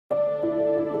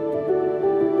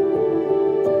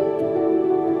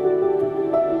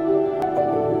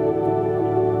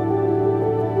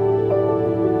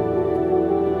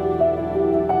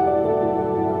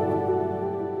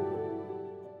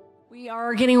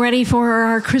getting ready for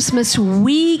our Christmas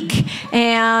week,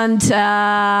 and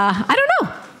I don't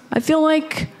know. I feel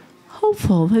like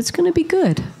hopeful. It's going to be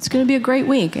good. It's going to be a great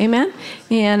week. Amen?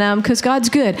 And because God's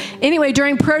good. Anyway,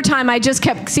 during prayer time, I just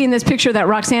kept seeing this picture that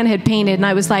Roxanne had painted, and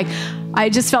I was like, I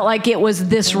just felt like it was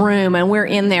this room, and we're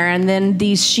in there, and then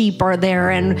these sheep are there,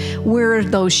 and we're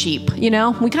those sheep, you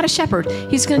know? We got a shepherd.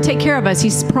 He's going to take care of us.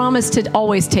 He's promised to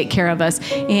always take care of us,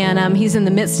 and he's in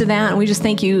the midst of that, and we just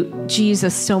thank you,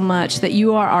 Jesus, so much that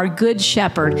you are our good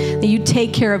shepherd, that you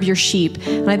take care of your sheep.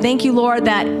 And I thank you, Lord,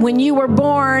 that when you were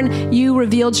born, you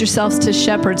revealed yourselves to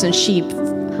shepherds and sheep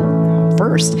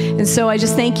first. And so I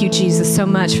just thank you, Jesus, so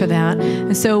much for that.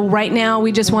 And so right now,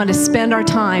 we just want to spend our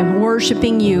time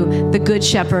worshiping you, the Good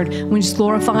Shepherd. We just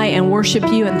glorify and worship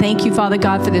you and thank you, Father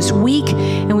God, for this week.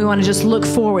 And we want to just look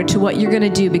forward to what you're going to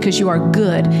do because you are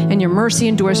good and your mercy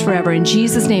endures forever. In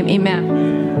Jesus' name,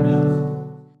 amen.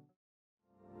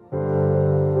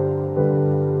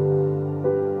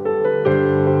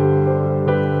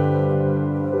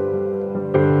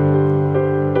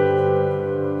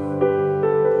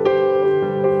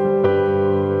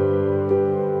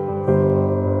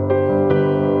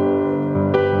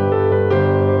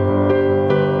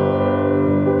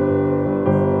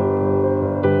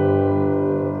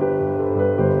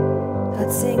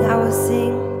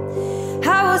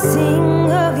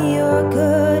 Of your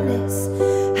goodness,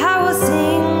 I will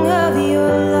sing of your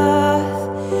love.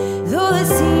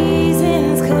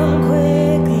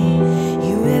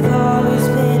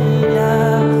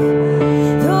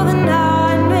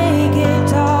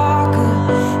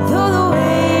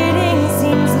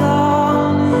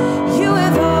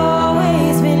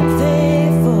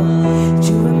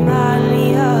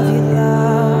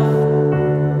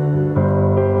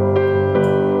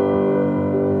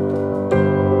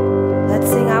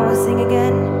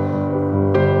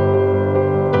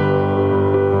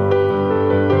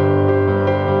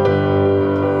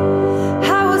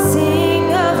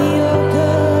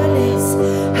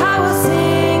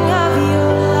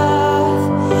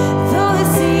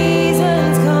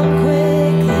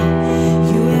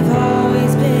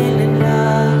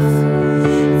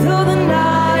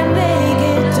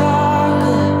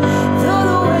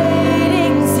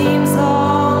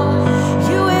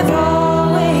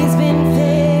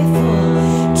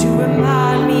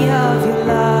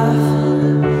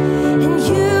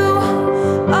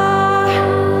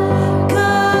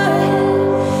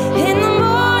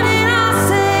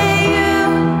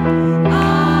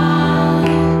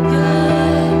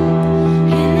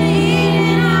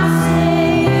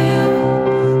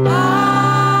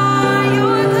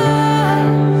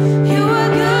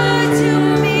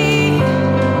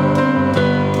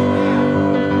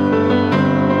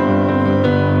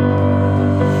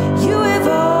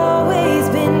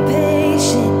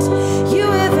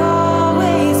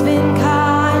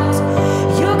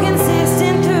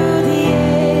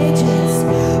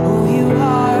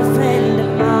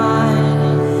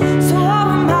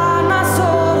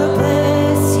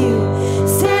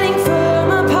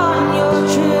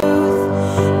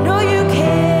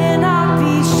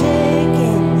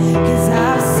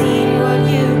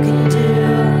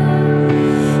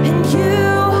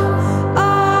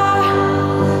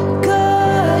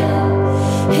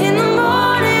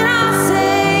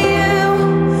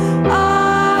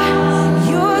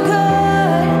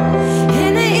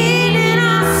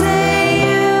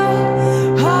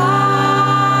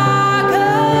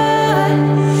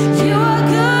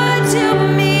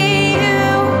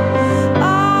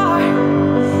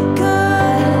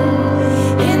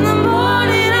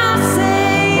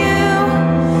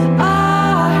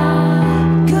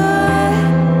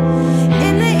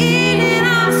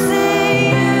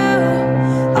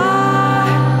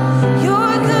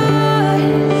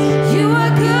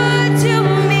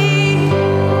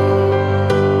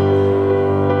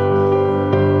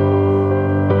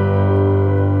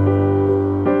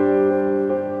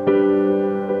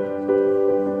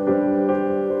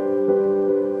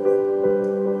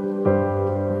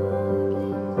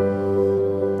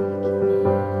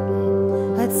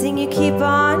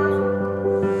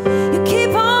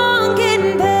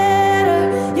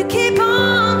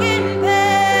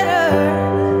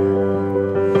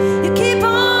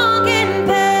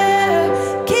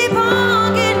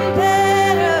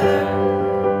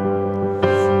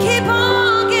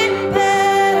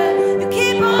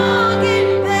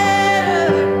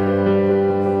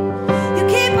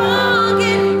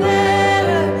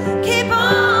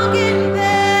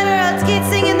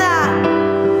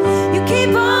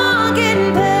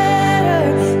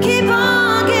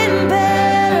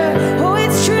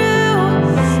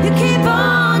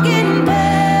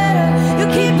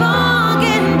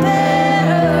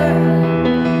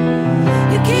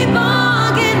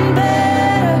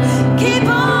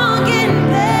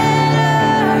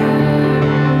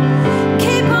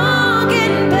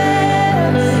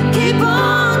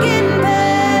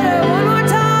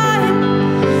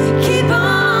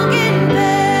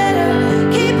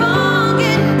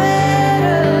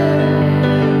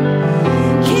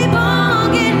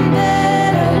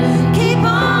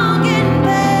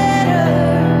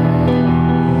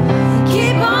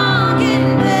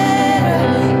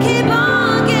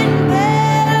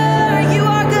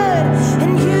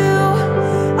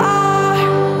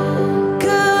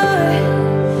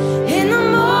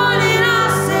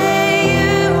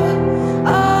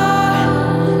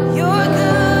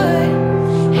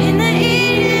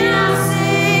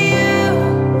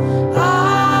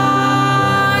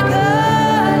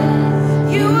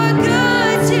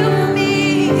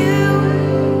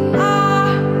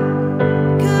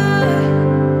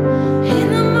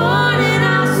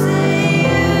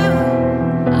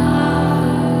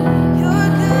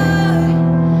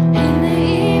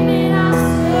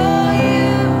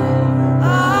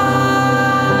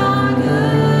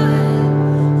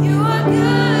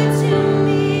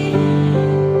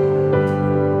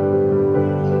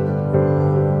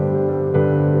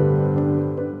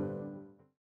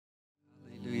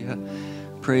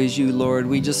 praise you, Lord.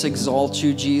 We just exalt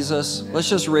you, Jesus. Let's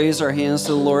just raise our hands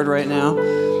to the Lord right now.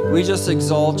 We just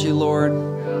exalt you,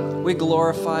 Lord. We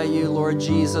glorify you, Lord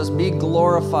Jesus. Be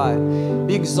glorified.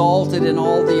 Be exalted in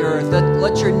all the earth.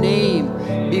 Let your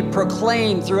name be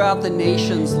proclaimed throughout the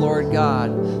nations, Lord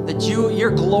God. That your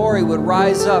glory would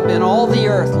rise up in all the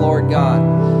earth, Lord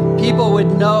God. People would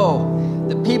know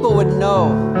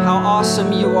how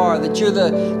awesome you are, that you're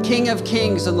the King of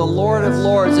Kings and the Lord of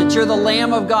Lords, that you're the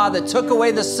Lamb of God that took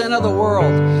away the sin of the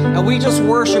world. And we just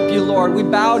worship you, Lord. We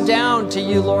bow down to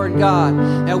you, Lord God.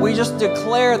 And we just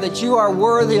declare that you are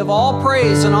worthy of all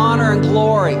praise and honor and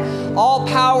glory. All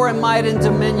power and might and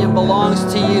dominion belongs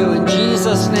to you in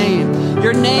Jesus' name.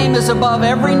 Your name is above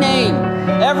every name.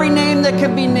 Every name that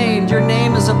can be named, your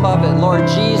name is above it. Lord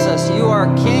Jesus, you are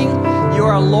King, you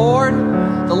are Lord,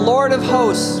 the Lord of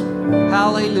hosts.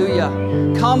 Hallelujah.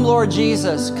 Come, Lord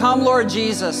Jesus. Come, Lord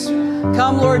Jesus.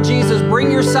 Come, Lord Jesus.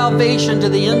 Bring your salvation to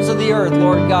the ends of the earth,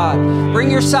 Lord God. Bring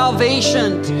your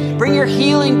salvation. Bring your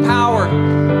healing power.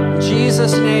 In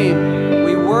Jesus' name,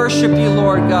 we worship you,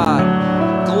 Lord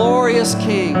God. Glorious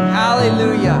King.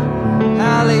 Hallelujah.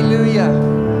 Hallelujah.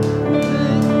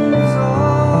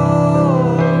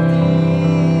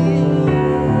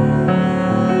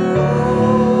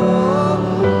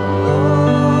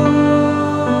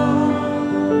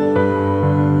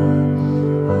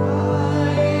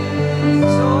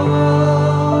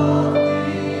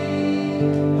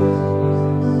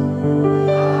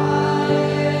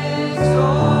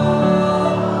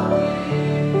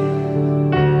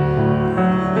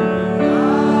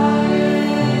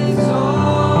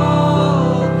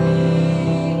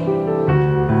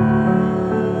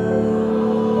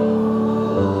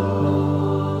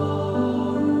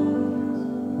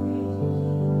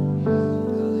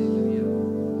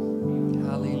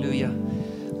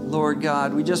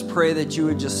 God, we just pray that you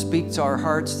would just speak to our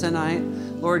hearts tonight.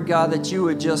 Lord God, that you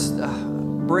would just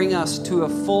bring us to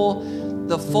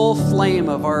the full flame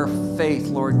of our faith,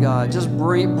 Lord God. Just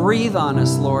breathe on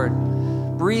us, Lord.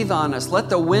 Breathe on us. Let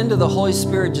the wind of the Holy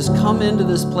Spirit just come into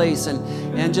this place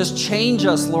and just change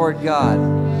us, Lord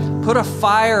God. Put a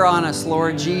fire on us,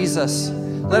 Lord Jesus.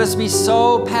 Let us be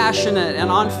so passionate and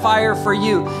on fire for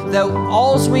you that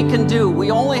all we can do,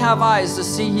 we only have eyes to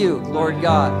see you, Lord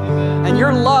God. And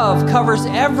your love covers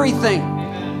everything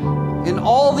in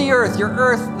all the earth.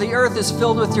 The earth is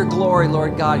filled with your glory,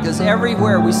 Lord God, because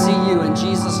everywhere we see you in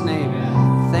Jesus' name.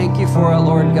 Thank you for it,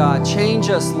 Lord God. Change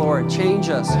us, Lord. Change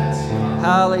us.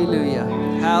 Hallelujah.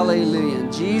 Hallelujah.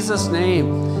 In Jesus'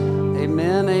 name,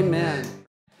 amen, amen.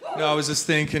 No, I was just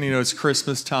thinking, it's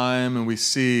Christmas time and we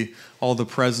see all the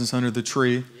presents under the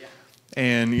tree.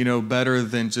 And, better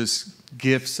than just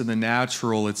gifts in the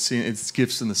natural, it's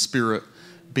gifts in the spirit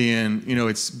being,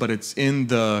 but it's in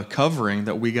the covering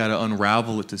that we got to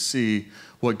unravel it to see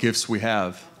what gifts we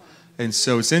have. And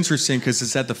so it's interesting because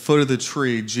it's at the foot of the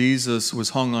tree. Jesus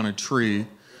was hung on a tree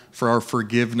for our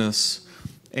forgiveness.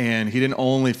 And he didn't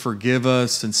only forgive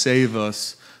us and save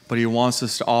us, but he wants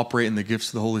us to operate in the gifts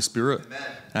of the Holy Spirit. Amen.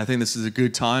 And I think this is a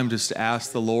good time just to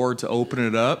ask the Lord to open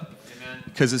it up. Amen.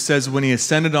 Because it says when he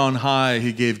ascended on high,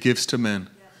 he gave gifts to men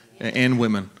and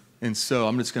women. And so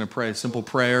I'm just going to pray a simple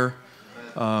prayer.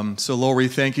 So Lord, we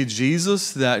thank you,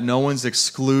 Jesus, that no one's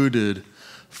excluded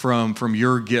from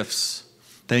your gifts.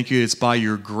 Thank you, it's by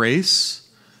your grace.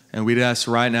 And we'd ask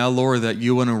right now, Lord, that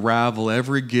you would unravel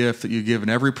every gift that you've given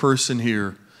every person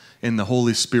here in the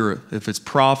Holy Spirit. If it's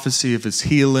prophecy, if it's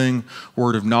healing,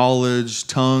 word of knowledge,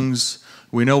 tongues,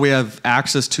 we know we have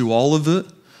access to all of it,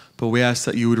 but we ask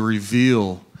that you would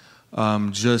reveal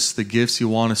just the gifts you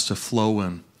want us to flow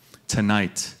in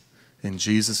tonight. In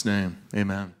Jesus' name,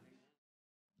 amen.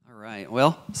 All right,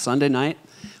 well, Sunday night,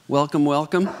 welcome,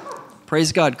 welcome.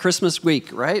 Praise God, Christmas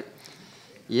week, right?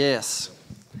 Yes.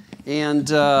 And,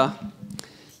 I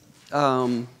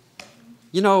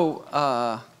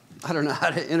don't know how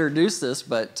to introduce this,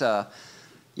 but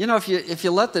if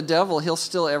you let the devil, he'll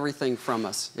steal everything from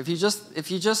us. If you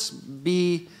just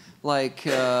be like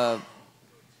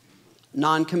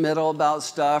non-committal about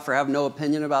stuff or have no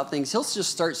opinion about things, he'll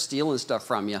just start stealing stuff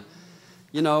from you.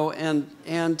 We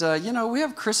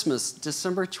have Christmas,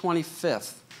 December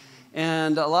 25th,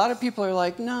 and a lot of people are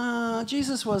like, "No,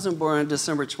 Jesus wasn't born on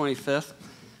December 25th."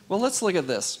 Well, let's look at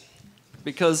this,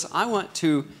 because I want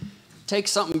to take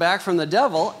something back from the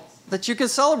devil that you can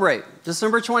celebrate.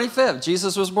 December 25th.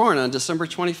 Jesus was born on December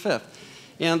 25th.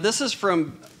 And this is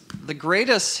from the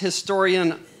greatest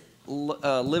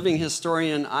living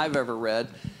historian I've ever read,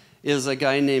 is a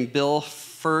guy named Bill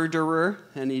Ferderer,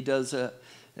 and he does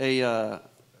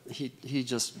he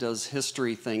just does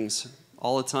history things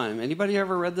all the time. Anybody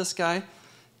ever read this guy?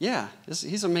 Yeah,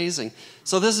 he's amazing.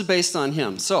 So this is based on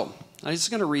him. So I'm just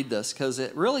going to read this because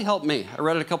it really helped me. I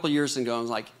read it a couple years ago and I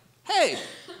was like, hey,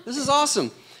 this is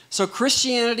awesome. So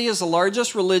Christianity is the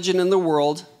largest religion in the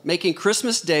world, making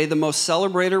Christmas Day the most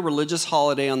celebrated religious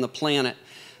holiday on the planet.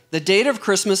 The date of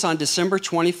Christmas on December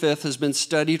 25th has been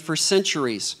studied for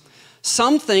centuries.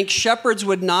 Some think shepherds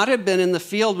would not have been in the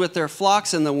field with their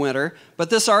flocks in the winter,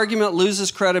 but this argument loses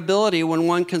credibility when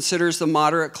one considers the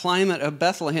moderate climate of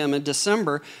Bethlehem in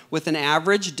December with an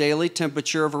average daily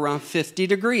temperature of around 50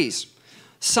 degrees.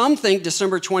 Some think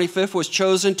December 25th was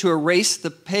chosen to erase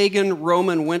the pagan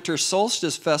Roman winter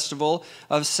solstice festival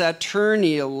of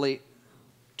Saturnalia,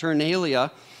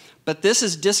 but this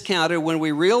is discounted when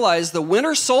we realize the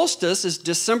winter solstice is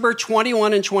December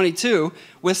 21 and 22,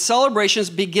 with celebrations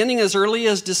beginning as early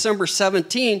as December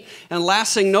 17 and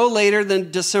lasting no later than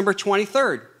December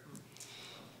 23rd.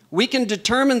 We can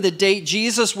determine the date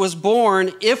Jesus was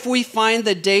born if we find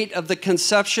the date of the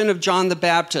conception of John the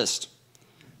Baptist.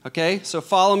 Okay, so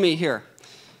follow me here.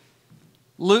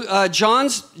 John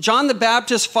the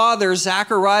Baptist's father,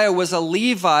 Zechariah, was a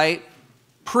Levite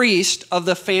priest of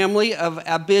the family of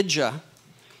Abijah.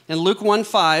 In Luke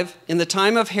 1:5, in the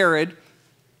time of Herod,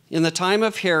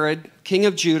 king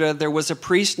of Judah, there was a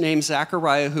priest named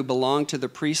Zechariah who belonged to the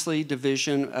priestly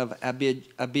division of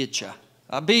Abijah,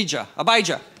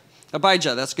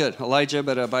 that's good. Elijah,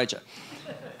 but Abijah.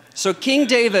 So King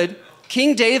David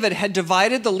had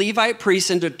divided the Levite priests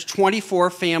into 24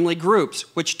 family groups,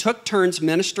 which took turns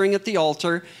ministering at the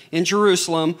altar in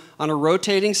Jerusalem on a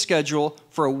rotating schedule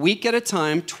for a week at a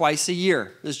time, twice a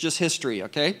year. This is just history,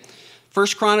 okay? 1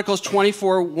 Chronicles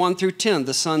 24, 1 through 10.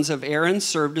 The sons of Aaron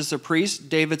served as the priests.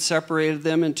 David separated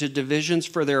them into divisions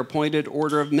for their appointed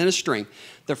order of ministering.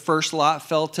 The first lot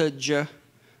fell to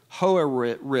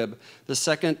Jehoiarib, the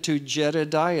second to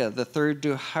Jedediah, the third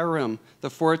to Hiram, the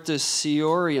fourth to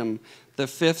Seoriam, the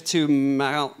fifth to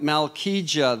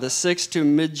Malchijah, the sixth to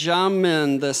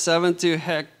Mijamin, the seventh to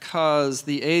Hekaz,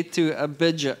 the eighth to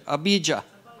Abijah.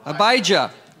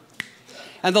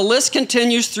 And the list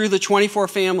continues through the 24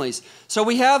 families. So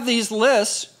we have these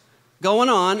lists going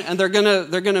on, and they're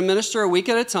gonna minister a week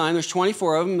at a time. There's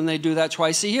 24 of them, and they do that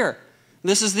twice a year.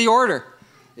 This is the order.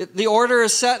 The order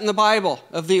is set in the Bible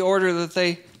of the order that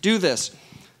they do this.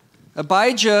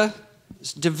 Abijah's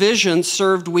division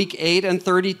served week 8 and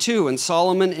 32, and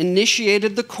Solomon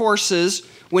initiated the courses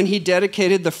when he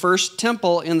dedicated the first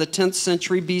temple in the 10th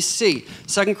century BC.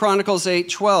 2 Chronicles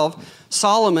 8:12,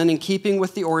 Solomon, in keeping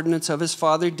with the ordinance of his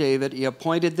father David, he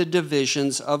appointed the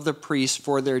divisions of the priests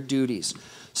for their duties.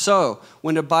 So,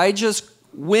 when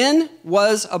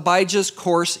was Abijah's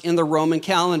course in the Roman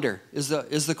calendar is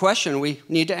the question we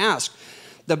need to ask.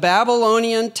 The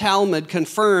Babylonian Talmud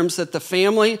confirms that the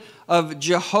family of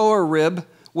Jehoiarib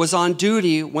was on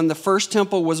duty when the first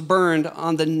temple was burned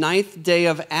on the 9th day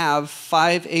of Av,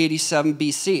 587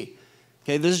 BC.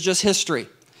 Okay, this is just history.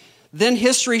 Then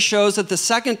history shows that the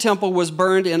second temple was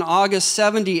burned in August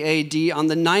 70 AD on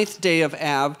the 9th day of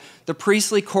Av. The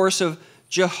priestly course of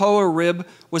Jehoiarib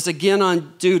was again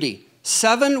on duty.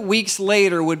 7 weeks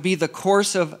later would be the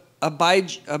course of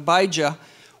Abijah,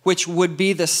 which would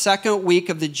be the second week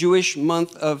of the Jewish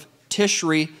month of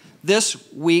Tishri. This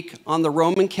week on the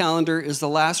Roman calendar is the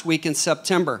last week in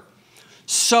September.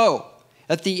 So,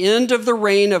 at the end of the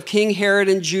reign of King Herod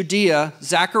in Judea,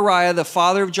 Zechariah, the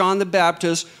father of John the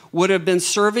Baptist, would have been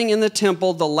serving in the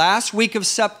temple the last week of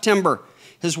September.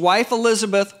 His wife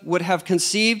Elizabeth would have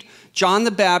conceived John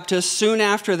the Baptist soon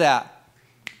after that.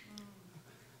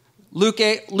 Luke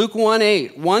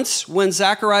 1:8, once when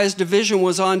Zechariah's division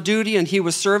was on duty and he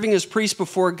was serving as priest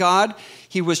before God,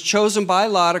 he was chosen by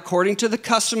lot according to the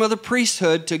custom of the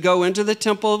priesthood to go into the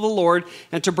temple of the Lord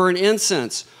and to burn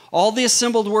incense. All the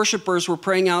assembled worshipers were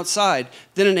praying outside.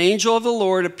 Then an angel of the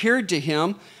Lord appeared to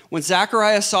him. When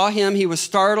Zechariah saw him, he was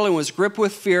startled and was gripped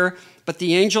with fear. But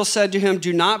the angel said to him,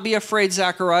 "Do not be afraid,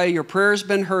 Zechariah. Your prayer has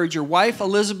been heard. Your wife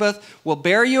Elizabeth will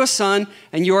bear you a son,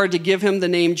 and you are to give him the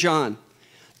name John."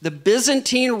 The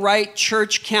Byzantine Rite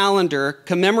Church calendar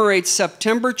commemorates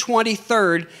September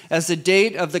 23rd as the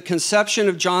date of the conception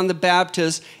of John the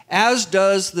Baptist, as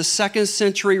does the 2nd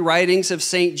century writings of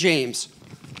St. James.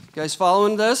 You guys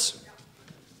following this?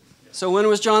 So when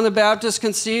was John the Baptist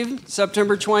conceived?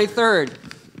 September 23rd.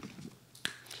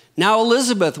 Now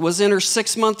Elizabeth was in her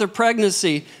 6th month of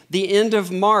pregnancy, the end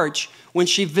of March, when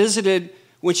she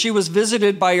was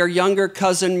visited by her younger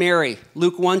cousin Mary,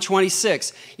 Luke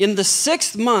 1:26. In the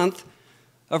 6th month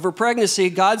of her pregnancy,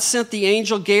 God sent the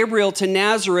angel Gabriel to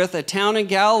Nazareth, a town in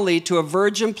Galilee, to a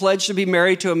virgin pledged to be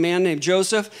married to a man named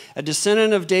Joseph, a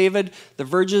descendant of David. The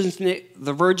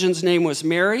virgin's name was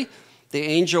Mary. The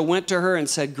angel went to her and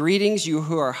said, "Greetings, you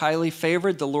who are highly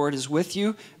favored. The Lord is with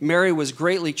you." Mary was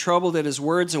greatly troubled at his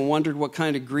words and wondered what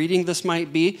kind of greeting this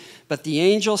might be. But the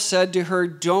angel said to her,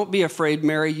 "Don't be afraid,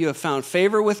 Mary. You have found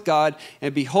favor with God.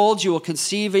 And behold, you will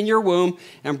conceive in your womb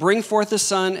and bring forth a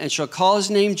son and shall call his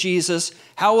name Jesus."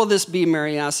 "How will this be?"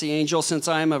 Mary asked the angel. "Since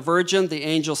I am a virgin," the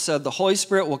angel said, "the Holy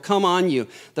Spirit will come on you.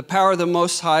 The power of the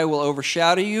Most High will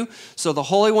overshadow you. So the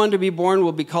Holy One to be born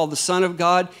will be called the Son of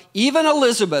God. Even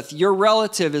Elizabeth, your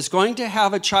relative, is going to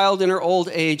have a child in her old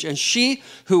age, and she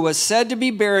who was said to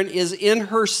be barren is in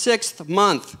her 6th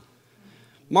month.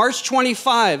 March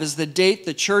 25 is the date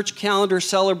the church calendar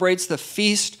celebrates the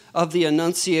Feast of the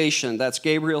Annunciation. That's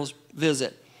Gabriel's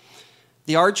visit.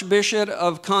 The Archbishop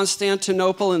of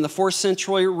Constantinople in the 4th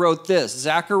century wrote this: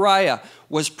 "Zechariah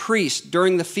was priest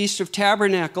during the Feast of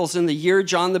Tabernacles in the year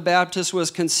John the Baptist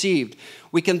was conceived."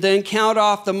 We can then count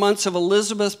off the months of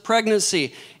Elizabeth's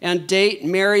pregnancy and date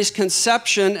Mary's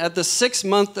conception at the 6th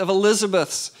month of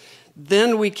Elizabeth's.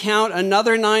 Then we count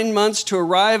another 9 months to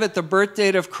arrive at the birth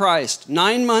date of Christ.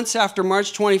 9 months after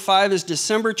March 25 is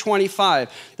December 25,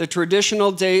 the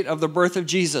traditional date of the birth of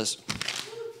Jesus.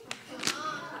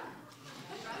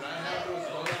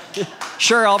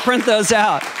 Sure, I'll print those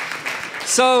out.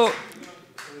 So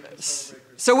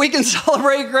we can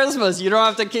celebrate Christmas. You don't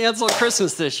have to cancel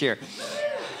Christmas this year.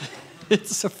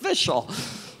 It's official.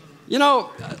 You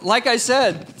know, like I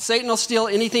said, Satan will steal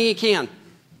anything he can.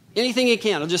 Anything he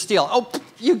can, he'll just steal. "Oh,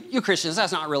 you Christians,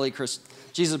 that's not really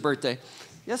Jesus' birthday."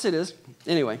 Yes, it is.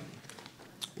 Anyway.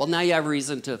 Well, now you have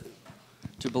reason to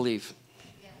believe.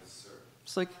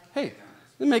 It's like, hey,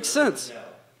 it makes sense.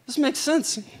 This makes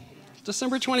sense.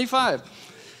 December 25.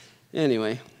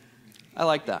 Anyway, I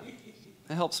like that.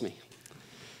 It helps me.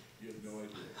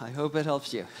 I hope it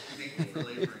helps you.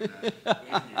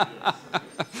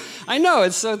 I know,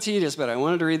 it's so tedious, but I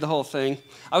wanted to read the whole thing.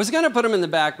 I was going to put them in the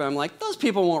back, but I'm like, those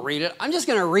people won't read it. I'm just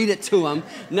going to read it to them.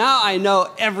 Now I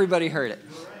know everybody heard it.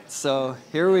 So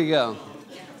here we go.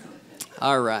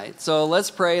 All right, so let's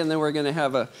pray, and then we're going to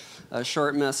have a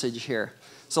short message here.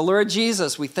 So Lord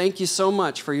Jesus, we thank you so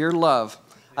much for your love.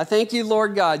 I thank you,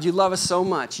 Lord God, you love us so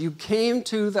much. You came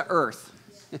to the earth,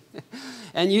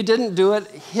 and you didn't do it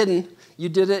hidden. You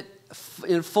did it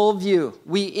in full view.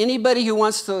 Anybody who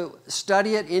wants to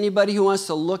study it, anybody who wants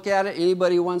to look at it,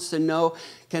 anybody who wants to know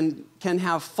can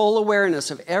have full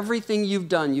awareness of everything you've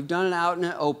done. You've done it out in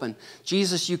the open.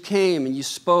 Jesus, you came and you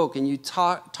spoke and you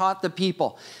taught the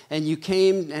people, and you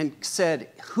came and said,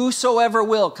 "Whosoever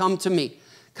will, come to me.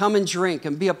 Come and drink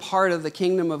and be a part of the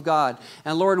kingdom of God."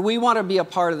 And Lord, we want to be a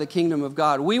part of the kingdom of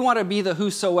God. We want to be the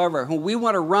whosoever. We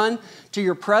want to run to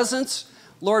your presence.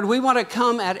 Lord, we want to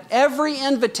come at every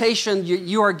invitation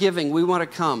you are giving. We want to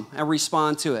come and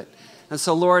respond to it. And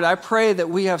so, Lord, I pray that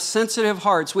we have sensitive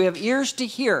hearts. We have ears to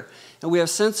hear, and we have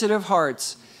sensitive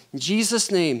hearts. In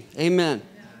Jesus' name, amen.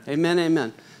 Amen,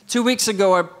 amen. 2 weeks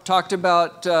ago, I talked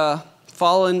about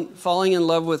falling in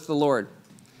love with the Lord.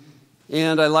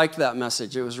 And I liked that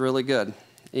message. It was really good.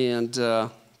 And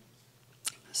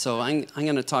so I'm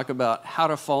going to talk about how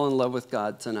to fall in love with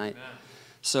God tonight. Amen.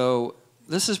 So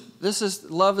this is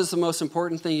love is the most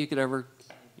important thing you could ever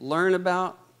learn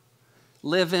about,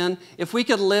 live in. If we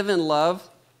could live in love,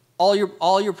 all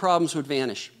your problems would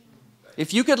vanish.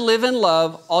 If you could live in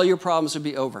love, all your problems would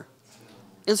be over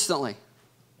instantly,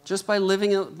 just by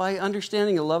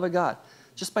understanding the love of God,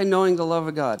 just by knowing the love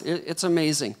of God. It's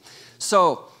amazing.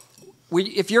 So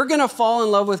if you're going to fall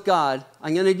in love with God,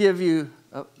 I'm going to give you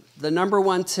the number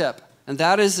one tip, and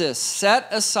that is this: set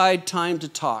aside time to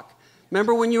talk.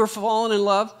 Remember when you were falling in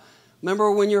love? Remember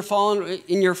when you were falling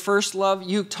in your first love?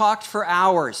 You talked for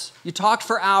hours. You talked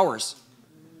for hours.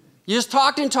 You just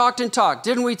talked and talked and talked.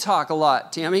 Didn't we talk a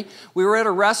lot, Tammy? We were at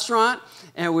a restaurant,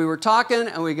 and we were talking,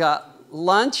 and we got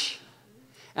lunch,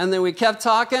 and then we kept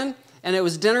talking, and it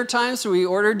was dinner time, so we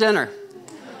ordered dinner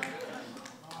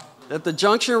at the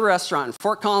Junction Restaurant in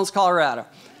Fort Collins, Colorado.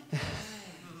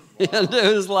 And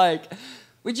it was like,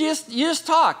 you just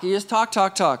talk. You just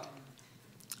talk.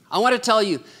 I want to tell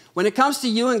you, when it comes to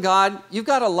you and God, you've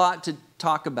got a lot to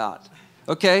talk about,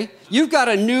 okay? You've got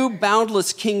a new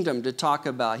boundless kingdom to talk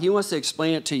about. He wants to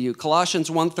explain it to you. Colossians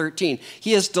 1:13.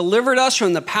 He has delivered us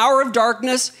from the power of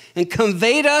darkness and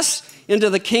conveyed us into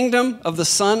the kingdom of the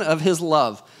Son of his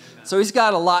love. So he's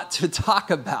got a lot to talk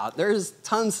about. There's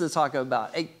tons to talk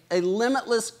about. A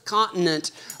limitless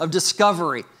continent of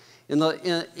discovery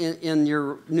in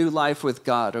your new life with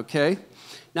God, okay?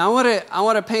 Now I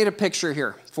want to paint a picture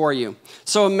here for you.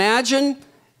 So imagine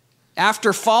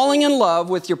after falling in love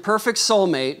with your perfect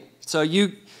soulmate, so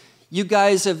you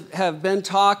guys have been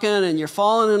talking and you're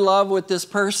falling in love with this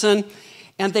person,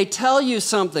 and they tell you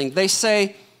something. They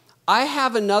say, I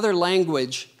have another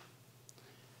language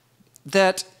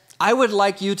that I would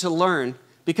like you to learn,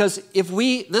 because if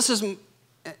we, this is,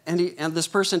 and this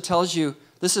person tells you,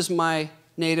 this is my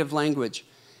native language.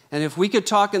 And if we could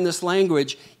talk in this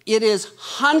language, it is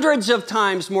hundreds of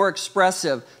times more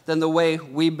expressive than the way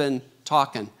we've been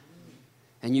talking.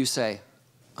 And you say,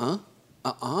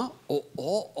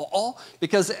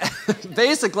 because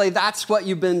basically that's what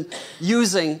you've been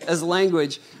using as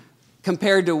language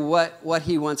compared to what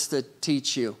he wants to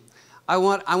teach you. I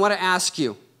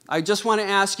just want to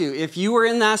ask you, if you were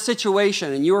in that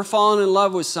situation and you were falling in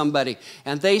love with somebody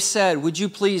and they said, would you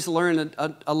please learn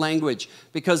a language,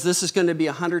 because this is going to be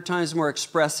 100 times more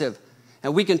expressive.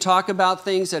 And we can talk about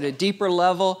things at a deeper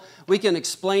level. We can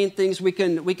explain things. We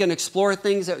can explore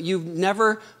things that you've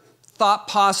never thought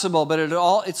possible, but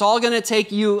it's all going to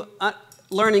take you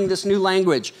learning this new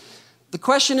language. The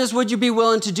question is, would you be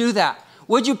willing to do that?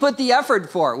 Would you put the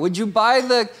effort for it? Would you buy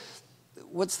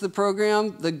what's the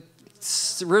program? The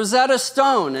Rosetta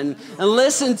Stone and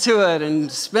listen to it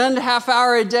and spend a half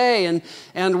hour a day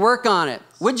and work on it?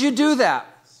 Would you do that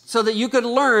so that you could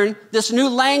learn this new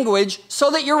language,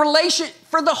 so that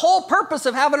for the whole purpose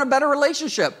of having a better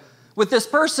relationship with this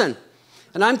person?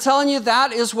 And I'm telling you,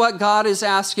 that is what God is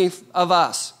asking of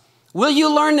us. Will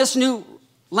you learn this new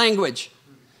language?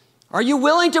 Are you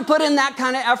willing to put in that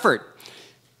kind of effort?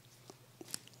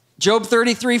 Job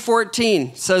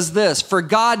 33:14 says this, for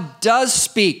God does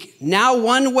speak, now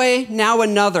one way, now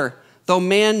another, though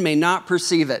man may not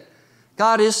perceive it.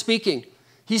 God is speaking.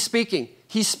 He's speaking.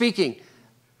 He's speaking.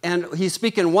 And he's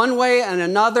speaking one way and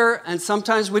another, and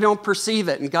sometimes we don't perceive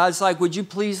it. And God's like, would you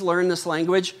please learn this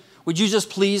language? Would you just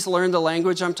please learn the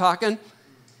language I'm talking?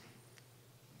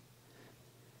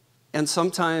 And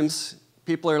sometimes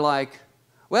people are like,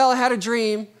 well, I had a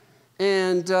dream,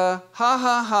 and I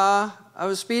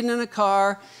was speeding in a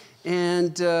car,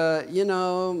 and,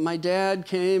 my dad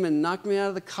came and knocked me out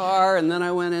of the car, and then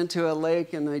I went into a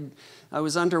lake, and I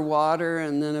was underwater,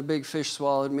 and then a big fish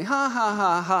swallowed me. Ha, ha,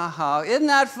 ha, ha, ha. Isn't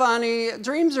that funny?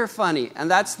 Dreams are funny. And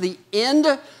that's the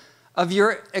end of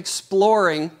your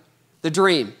exploring the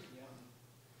dream.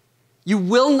 You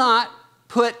will not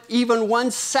put even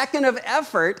 1 second of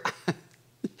effort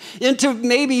into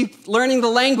maybe learning the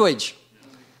language.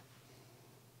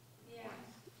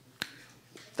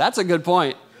 That's a good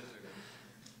point.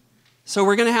 So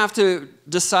we're going to have to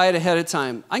decide ahead of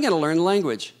time. I'm going to learn the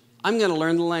language. I'm going to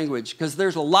learn the language, because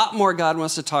there's a lot more God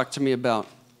wants to talk to me about.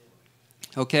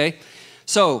 Okay?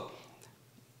 So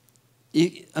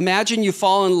imagine you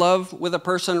fall in love with a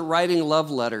person writing love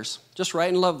letters. Just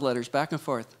writing love letters back and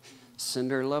forth.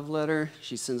 Send her a love letter.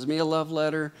 She sends me a love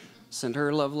letter. Send her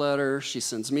a love letter. She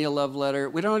sends me a love letter.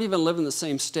 We don't even live in the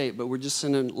same state, but we're just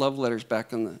sending love letters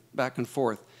back and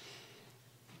forth.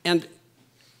 And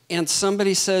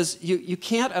somebody says, you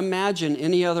can't imagine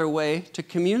any other way to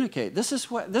communicate. This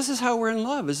is how we're in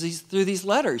love, is through these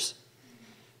letters.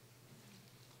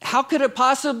 How could it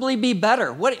possibly be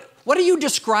better? What are you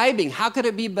describing? How could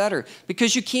it be better?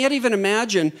 Because you can't even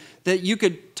imagine that you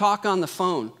could talk on the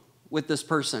phone with this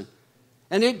person.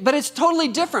 But it's totally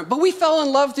different. But we fell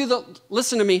in love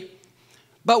listen to me,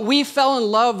 but we fell in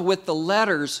love with the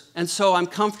letters, and so I'm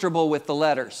comfortable with the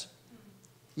letters.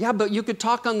 Yeah, but you could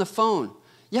talk on the phone.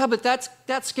 Yeah, but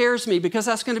that scares me, because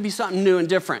that's going to be something new and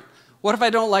different. What if I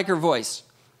don't like her voice?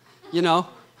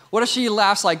 What if she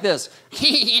laughs like this?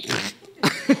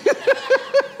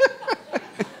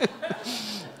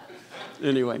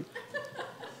 Anyway,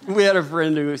 we had a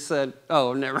friend who said,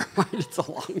 oh, never mind, it's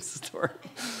a long story.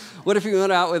 What if you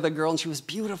went out with a girl and she was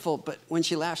beautiful, but when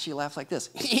she laughed like this?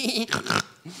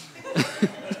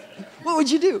 What would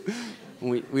you do?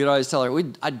 We'd always tell her,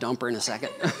 I'd dump her in a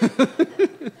second.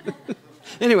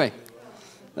 Anyway,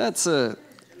 that's a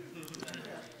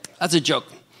joke.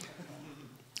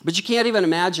 But you can't even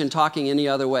imagine talking any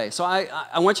other way. So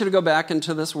I want you to go back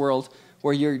into this world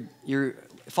where you're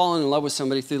falling in love with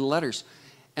somebody through the letters.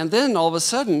 And then all of a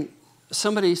sudden,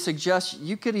 somebody suggests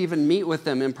you could even meet with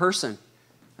them in person.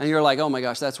 And you're like, oh my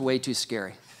gosh, that's way too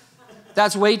scary.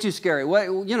 That's way too scary.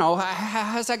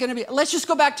 How's that going to be? Let's just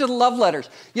go back to the love letters.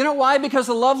 You know why? Because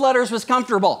the love letters was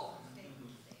comfortable.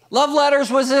 Love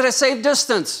letters was at a safe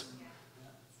distance.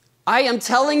 I am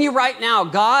telling you right now,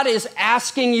 God is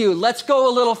asking you, let's go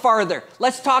a little farther.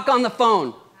 Let's talk on the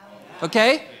phone.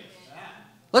 Okay?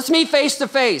 Let's meet face to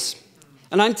face.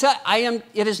 And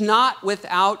it is not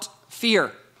without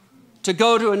fear to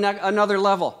go to another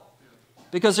level,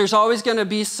 because there's always going to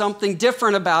be something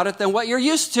different about it than what you're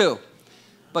used to.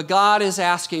 But God is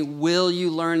asking, will you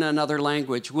learn another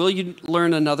language? Will you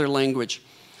learn another language?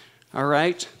 All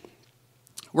right?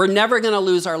 We're never going to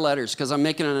lose our letters, because I'm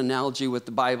making an analogy with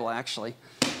the Bible, actually.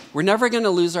 We're never going to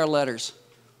lose our letters.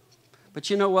 But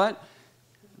you know what?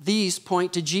 These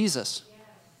point to Jesus.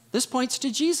 This points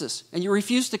to Jesus. And you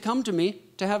refuse to come to me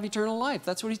to have eternal life.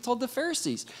 That's what he told the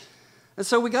Pharisees. And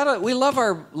so we love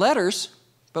our letters,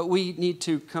 but we need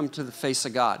to come to the face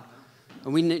of God.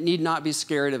 And we need not be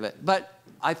scared of it. But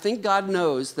I think God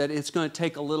knows that it's going to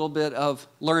take a little bit of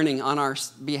learning on our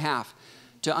behalf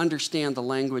to understand the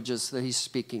languages that he's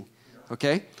speaking.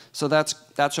 Okay? So that's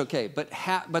okay.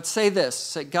 But say this.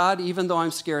 Say, God, even though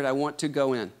I'm scared, I want to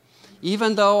go in.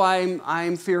 Even though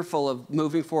I'm fearful of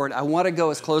moving forward, I want to go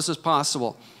as close as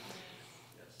possible.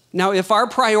 Now, if our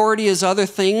priority is other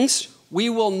things, we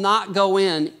will not go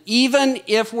in, even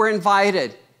if we're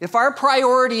invited. If our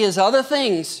priority is other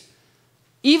things,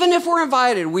 even if we're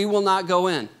invited, we will not go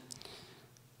in.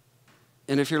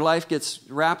 And if your life gets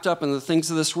wrapped up in the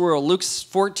things of this world, Luke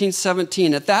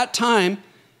 14:17, at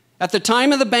the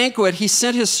time of the banquet, he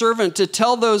sent his servant to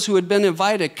tell those who had been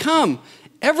invited, come,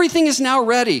 everything is now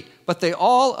ready. But they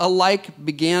all alike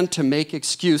began to make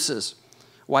excuses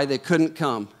why they couldn't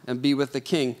come and be with the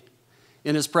king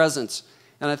in his presence.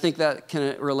 And I think that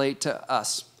can relate to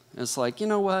us. It's like, you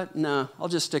know what? No, I'll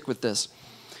just stick with this.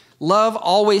 Love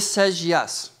always says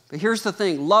yes. But here's the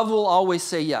thing. Love will always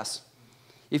say yes.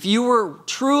 If you were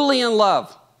truly in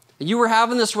love and you were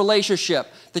having this relationship,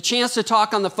 the chance to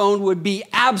talk on the phone would be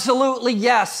absolutely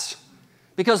yes.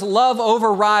 Because love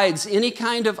overrides any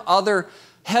kind of other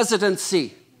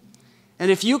hesitancy. And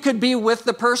if you could be with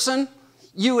the person,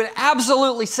 you would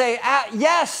absolutely say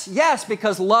yes, yes,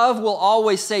 because love will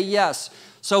always say yes.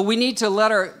 So we need to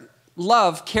let our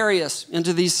love carry us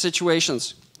into these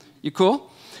situations. You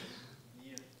cool?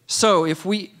 So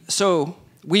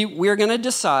we're going to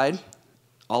decide,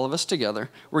 all of us together,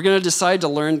 we're going to decide to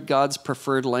learn God's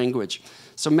preferred language.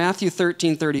 So Matthew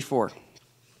 13:34.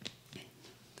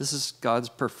 This is God's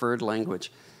preferred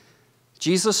language.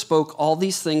 Jesus spoke all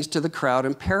these things to the crowd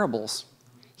in parables.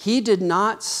 He did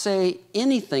not say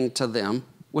anything to them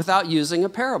without using a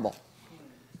parable.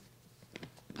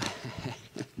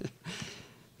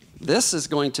 This is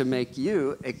going to make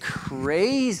you a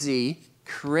crazy,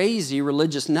 crazy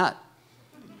religious nut.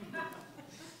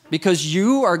 Because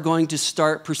you are going to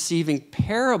start perceiving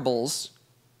parables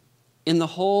in the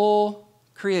whole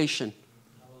creation.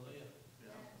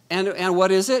 And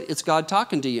what is it? It's God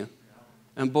talking to you.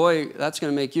 And boy, that's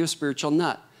going to make you a spiritual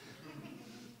nut.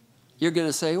 You're going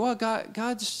to say, well,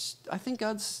 I think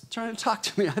God's trying to talk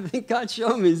to me. I think God's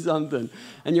showing me something.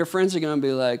 And your friends are going to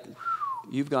be like,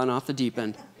 you've gone off the deep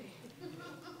end.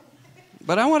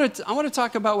 But I want to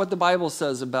talk about what the Bible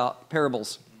says about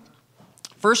parables.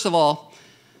 First of all,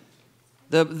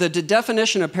 the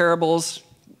definition of parables,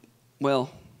 well,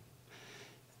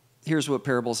 here's what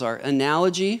parables are.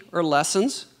 Analogy or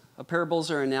lessons.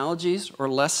 Parables are analogies or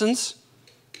lessons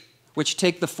which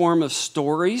take the form of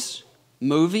stories,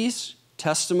 movies,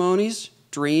 testimonies,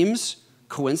 dreams,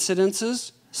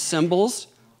 coincidences, symbols,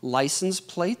 license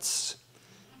plates,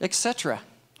 etc.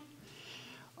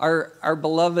 Our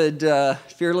beloved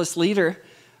fearless leader,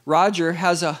 Roger,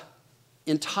 has an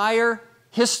entire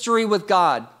history with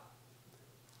God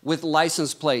with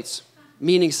license plates,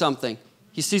 meaning something.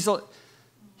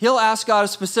 He'll ask God a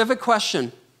specific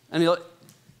question, and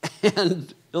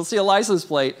he'll see a license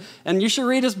plate, and you should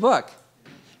read his book.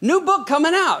 New book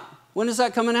coming out. When is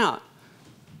that coming out?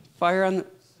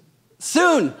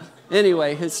 Soon.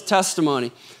 Anyway, his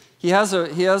testimony. He has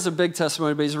a big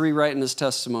testimony, but he's rewriting his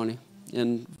testimony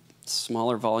in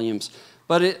smaller volumes.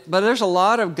 But there's a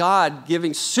lot of God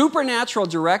giving supernatural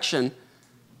direction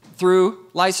through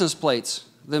license plates,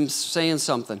 them saying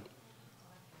something.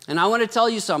 And I want to tell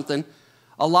you something.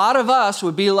 A lot of us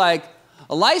would be like,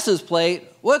 a license plate?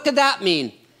 What could that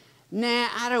mean? Nah,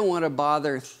 I don't want to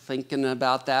bother thinking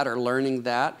about that or learning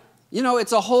that. You know,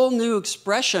 it's a whole new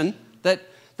expression that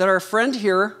our friend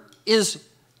here is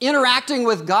interacting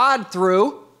with God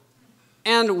through,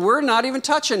 and we're not even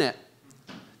touching it.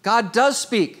 God does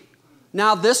speak.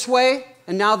 Now this way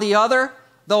and now the other,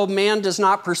 though man does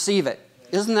not perceive it.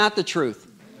 Isn't that the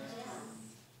truth?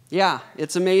 Yeah,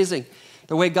 it's amazing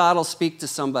the way God will speak to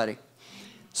somebody.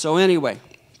 So anyway,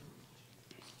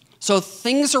 so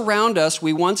things around us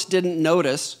we once didn't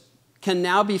notice can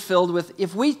now be filled with,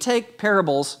 if we take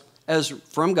parables as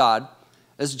from God,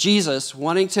 as Jesus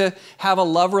wanting to have a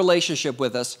love relationship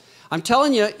with us, I'm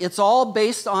telling you, it's all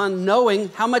based on knowing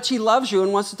how much he loves you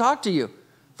and wants to talk to you.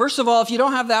 First of all, if you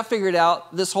don't have that figured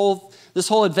out, this whole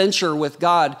adventure with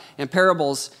God and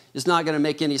parables is not going to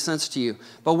make any sense to you.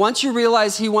 But once you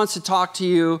realize he wants to talk to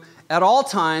you at all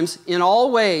times, in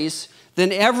all ways,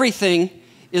 then everything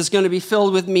is going to be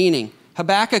filled with meaning.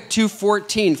 Habakkuk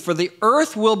 2:14, for the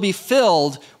earth will be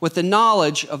filled with the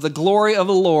knowledge of the glory of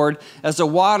the Lord as the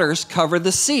waters cover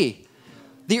the sea.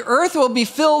 The earth will be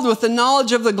filled with the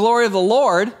knowledge of the glory of the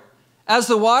Lord as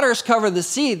the waters cover the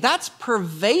sea. That's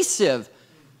pervasive.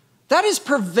 That is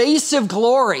pervasive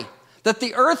glory, that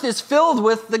the earth is filled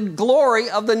with the glory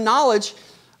of the knowledge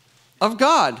of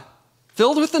God.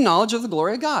 Filled with the knowledge of the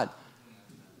glory of God.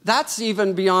 That's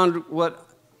even beyond what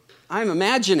I'm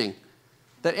imagining.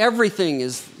 That everything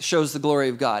shows the glory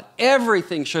of God.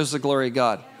 Everything shows the glory of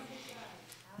God.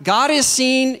 God is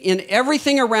seen in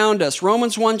everything around us.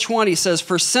 Romans 1:20 says,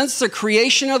 for since the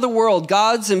creation of the world,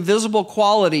 God's invisible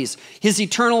qualities, his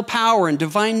eternal power and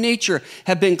divine nature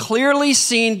have been clearly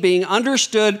seen, being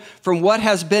understood from what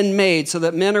has been made, so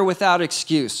that men are without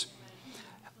excuse.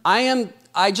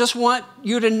 I just want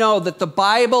you to know that the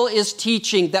Bible is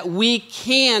teaching that we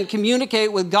can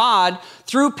communicate with God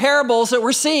through parables that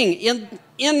we're seeing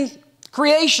in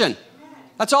creation.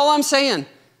 That's all I'm saying.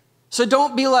 So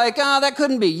don't be like, that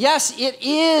couldn't be. Yes, it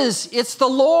is. It's the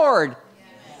Lord.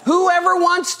 Whoever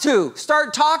wants to,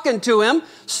 start talking to him.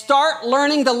 Start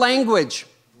learning the language.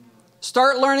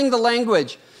 Start learning the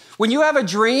language. When you have a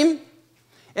dream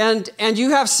and you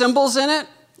have symbols in it,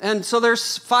 and so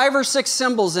there's 5 or 6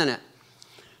 symbols in it,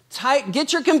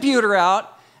 get your computer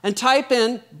out and type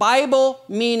in Bible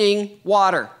meaning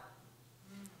water.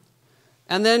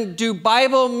 And then do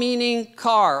Bible meaning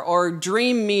car or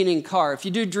dream meaning car. If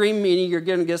you do dream meaning, you're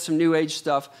going to get some new age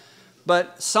stuff.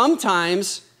 But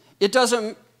sometimes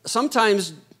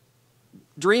sometimes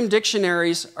dream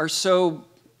dictionaries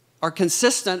are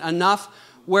consistent enough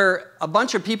where a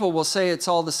bunch of people will say it's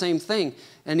all the same thing.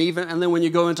 And then when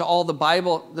you go into all the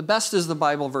Bible, the best is the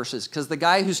Bible verses, because the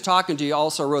guy who's talking to you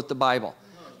also wrote the Bible.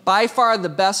 By far the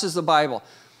best is the Bible.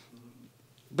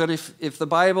 But if the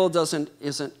Bible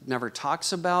never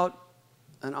talks about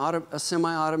a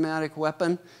semi-automatic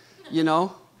weapon,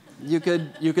 you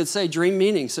could say dream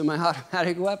meaning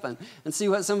semi-automatic weapon and see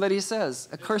what somebody says.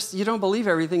 Of course, you don't believe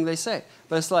everything they say,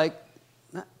 but it's like,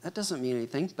 that doesn't mean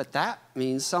anything, but that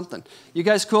means something. You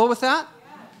guys cool with that?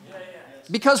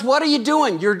 Because what are you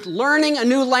doing? You're learning a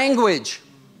new language.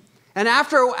 And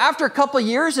after a couple of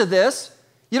years of this,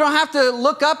 you don't have to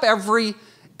look up every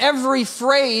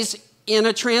phrase in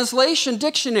a translation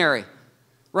dictionary,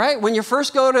 right? When you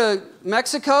first go to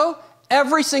Mexico,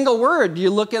 every single word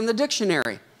you look in the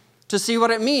dictionary to see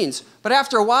what it means. But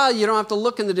after a while, you don't have to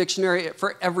look in the dictionary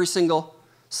for every single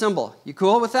symbol. You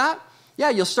cool with that?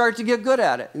 Yeah, you'll start to get good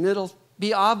at it, and it'll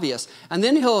be obvious. And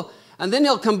then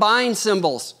he'll combine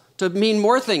symbols to mean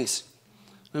more things.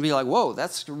 It'll be like, whoa,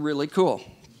 that's really cool.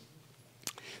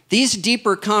 These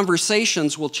deeper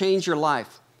conversations will change your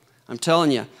life. I'm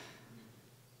telling you.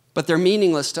 But they're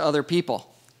meaningless to other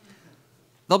people.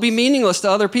 They'll be meaningless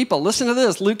to other people. Listen to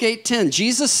this, Luke 8:10.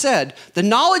 Jesus said, the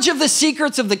knowledge of the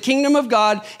secrets of the kingdom of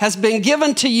God has been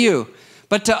given to you,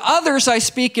 but to others I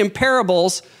speak in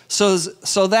parables, so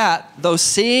that though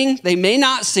seeing they may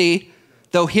not see,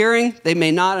 though hearing they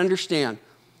may not understand.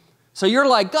 So you're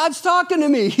like, God's talking to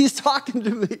me. He's talking to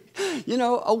me.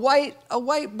 A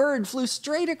white bird flew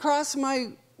straight across my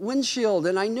windshield,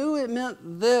 and I knew it meant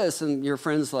this. And your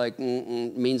friend's like,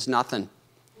 means nothing.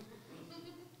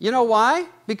 You know why?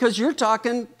 Because you're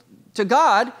talking to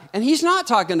God, and he's not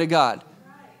talking to God.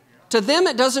 To them,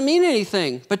 it doesn't mean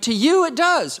anything, but to you, it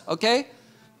does, okay?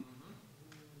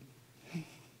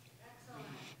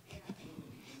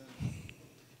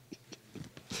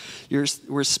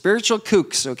 We're spiritual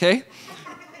kooks, okay?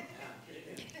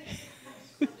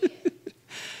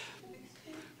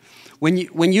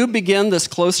 When you begin this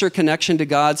closer connection to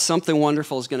God, something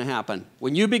wonderful is going to happen.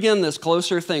 When you begin this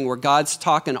closer thing where God's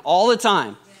talking all the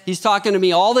time, he's talking to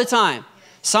me all the time,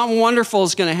 something wonderful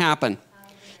is going to happen.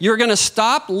 You're going to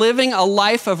stop living a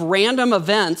life of random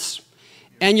events,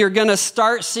 and you're going to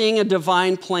start seeing a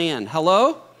divine plan.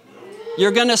 Hello?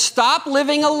 You're going to stop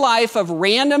living a life of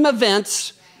random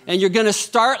events, and you're going to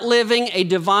start living a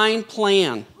divine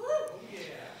plan.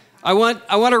 I want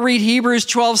to read Hebrews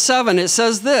 12:7. It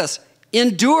says this,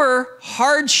 endure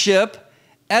hardship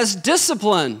as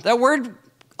discipline. That word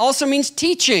also means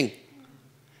teaching.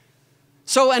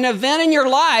 So an event in your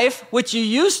life, which you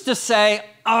used to say,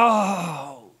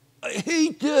 oh, I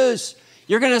hate this.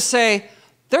 You're going to say,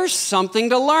 there's something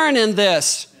to learn in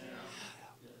this.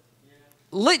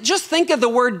 Just think of the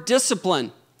word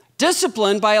discipline.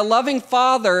 Discipline by a loving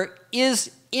father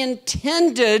is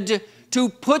intended to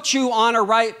put you on a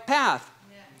right path.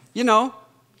 You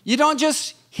don't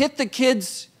just hit the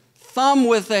kid's thumb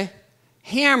with a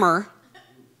hammer.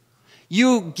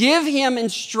 You give him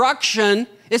instruction.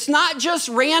 It's not just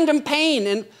random pain.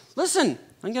 And listen,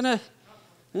 I'm going to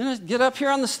Get up here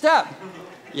on the step.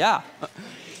 Yeah.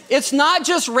 It's not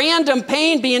just random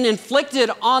pain being inflicted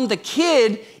on the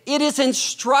kid. It is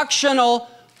instructional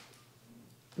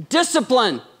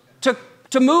discipline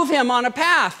to move him on a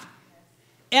path.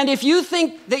 And if you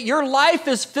think that your life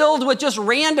is filled with just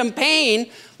random pain,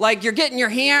 like you're getting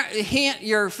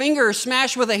your finger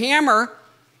smashed with a hammer,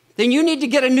 then you need to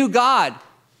get a new God.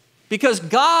 Because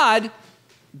God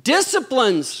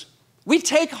disciplines. We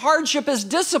take hardship as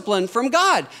discipline from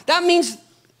God. That means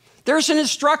there's an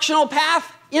instructional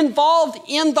path involved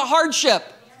in the hardship.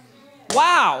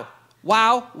 Wow,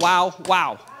 wow, wow,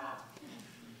 wow.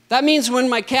 That means when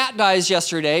my cat dies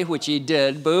yesterday, which he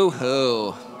did,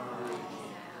 boo-hoo.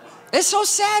 It's so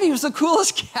sad. He was the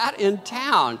coolest cat in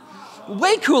town.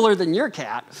 Way cooler than your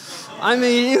cat. I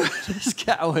mean, this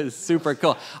cat was super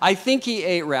cool. I think he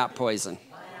ate rat poison.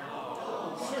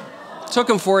 Took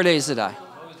him 4 days to die.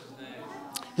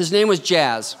 His name was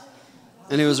Jazz,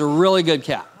 and he was a really good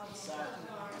cat.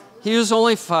 He was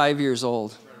only 5 years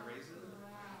old.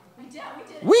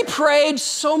 We prayed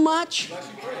so much.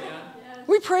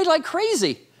 We prayed like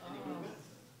crazy.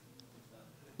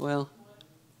 Well,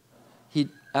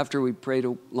 after we prayed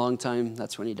a long time,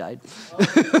 that's when he died.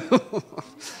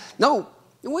 No,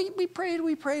 we prayed.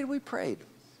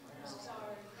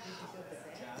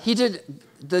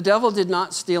 The devil did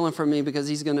not steal him from me because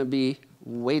he's going to be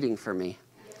waiting for me.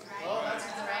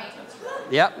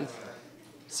 Yep.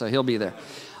 So he'll be there.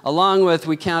 Along with,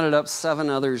 we counted up 7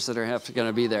 others that are going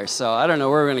to be there. So I don't know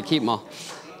where we're going to keep them all.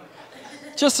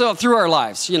 Just so through our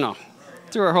lives,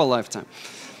 through our whole lifetime.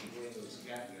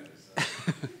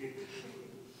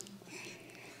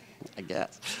 I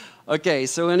guess. Okay,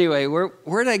 so anyway,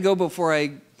 where did I go before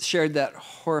I shared that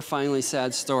horrifyingly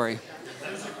sad story?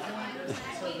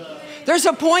 There's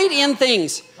a point in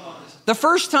things. The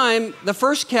first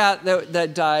cat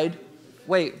that died,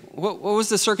 wait, what was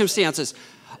the circumstances?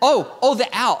 Oh, the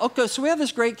owl. Okay, so we have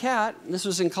this great cat. This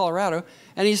was in Colorado,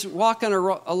 and he's walking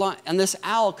along, and this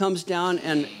owl comes down,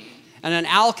 and an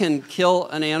owl can kill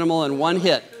an animal in one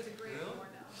hit.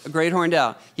 A great horned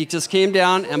owl. He just came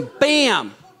down and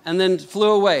bam, and then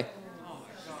flew away.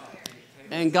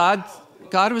 And God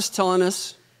was telling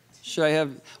us,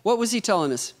 what was he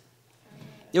telling us?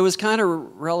 It was kind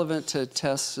of relevant to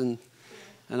tests and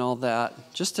all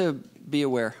that, just to be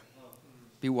aware,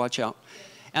 watch out.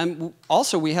 And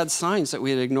also we had signs that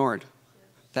we had ignored.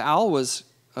 The owl was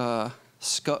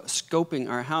scoping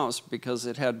our house because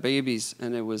it had babies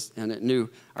and it knew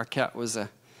our cat was a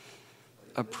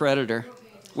predator.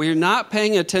 We're not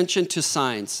paying attention to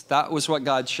signs. That was what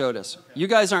God showed us. You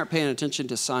guys aren't paying attention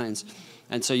to signs.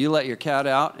 And so you let your cat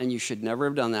out, and you should never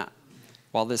have done that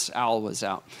while this owl was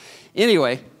out.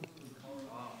 Anyway,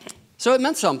 so it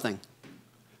meant something.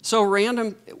 So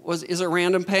is it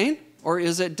random pain, or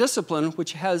is it discipline,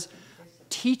 which has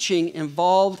teaching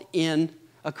involved in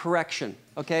a correction?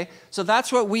 Okay, so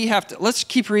that's what we have to. Let's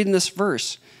keep reading this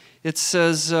verse. It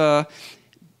says,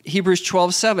 Hebrews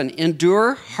 12:7,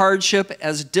 endure hardship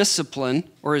as discipline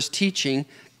or as teaching.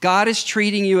 God is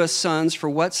treating you as sons, for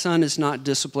what son is not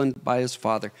disciplined by his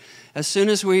father? As soon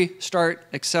as we start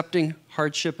accepting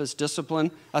hardship as discipline,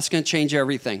 that's going to change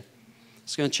everything.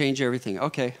 It's going to change everything.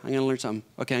 Okay, I'm going to learn something.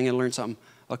 Okay, I'm going to learn something.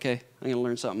 Okay, I'm going to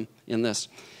learn something in this.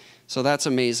 So that's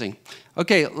amazing.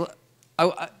 Okay,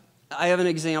 I have an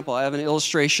example. I have an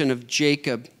illustration of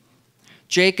Jacob.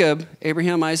 Jacob,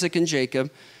 Abraham, Isaac, and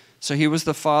Jacob. So he was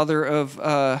the father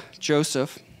of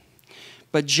Joseph.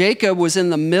 But Jacob was in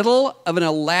the middle of an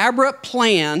elaborate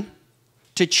plan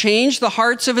to change the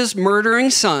hearts of his murdering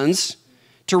sons,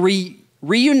 to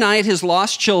reunite his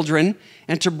lost children,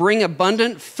 and to bring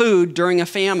abundant food during a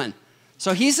famine.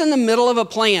 So he's in the middle of a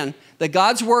plan that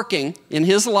God's working in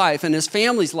his life and his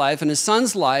family's life and his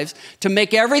son's lives to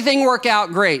make everything work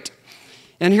out great.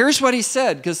 And here's what he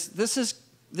said, because this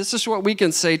is what we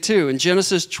can say too. In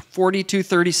Genesis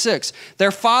 42:36,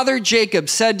 their father Jacob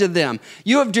said to them,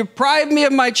 you have deprived me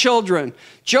of my children.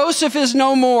 Joseph is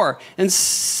no more, and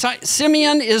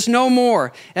Simeon is no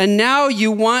more. And now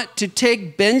you want to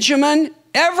take Benjamin?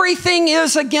 Everything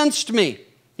is against me,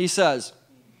 he says.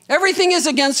 Everything is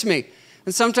against me.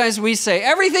 And sometimes we say,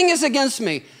 everything is against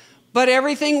me. But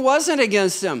everything wasn't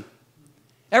against him.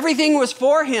 Everything was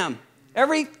for him.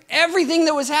 Everything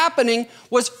that was happening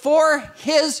was for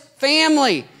his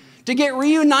family to get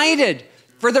reunited,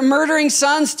 for the murdering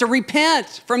sons to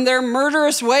repent from their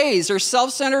murderous ways or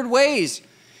self-centered ways,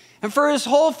 and for his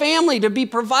whole family to be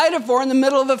provided for in the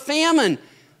middle of a famine.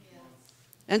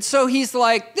 And so he's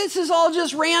like, this is all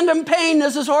just random pain.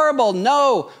 This is horrible.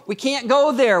 No, we can't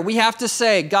go there. We have to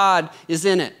say God is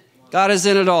in it. God is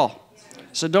in it all.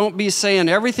 So don't be saying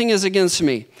everything is against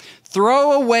me.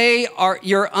 Throw away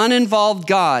your uninvolved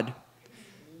God.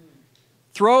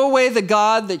 Throw away the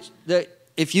God that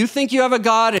if you think you have a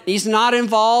God and he's not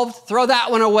involved, throw that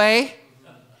one away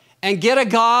and get a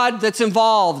God that's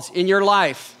involved in your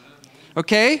life.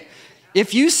 Okay?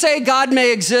 If you say God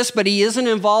may exist, but he isn't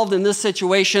involved in this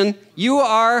situation, you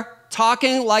are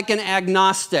talking like an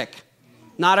agnostic,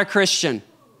 not a Christian.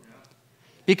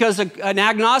 Because an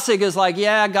agnostic is like,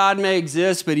 yeah, God may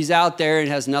exist, but he's out there and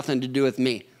has nothing to do with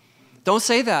me. Don't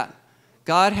say that.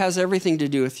 God has everything to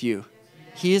do with you.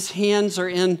 His hands are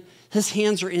in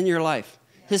your life.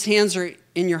 His hands are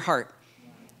in your heart.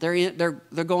 They're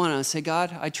going on. Say,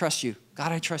 God, I trust you.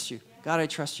 God, I trust you. God, I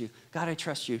trust you. God, I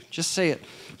trust you. Just say it.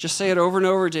 Just say it over and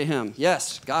over to him.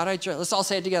 Yes, God, I trust. Let's all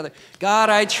say it together. God,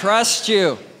 I trust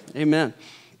you. Amen.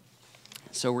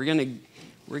 So we're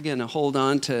gonna hold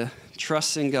on to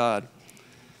trusting God.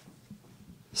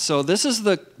 So this is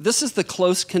the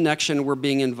close connection we're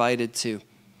being invited to.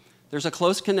 There's a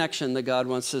close connection that God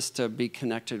wants us to be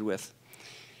connected with.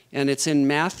 And it's in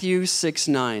Matthew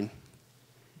 6:9.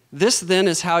 This then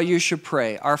is how you should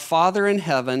pray. Our Father in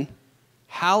heaven,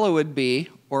 hallowed be,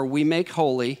 or we make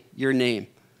holy, your name.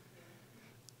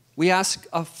 We ask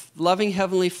a loving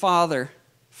Heavenly Father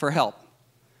for help.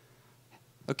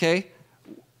 Okay?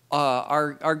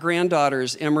 Our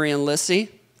granddaughters, Emery and Lissy,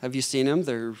 have you seen them?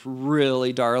 They're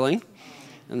really darling.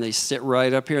 And they sit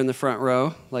right up here in the front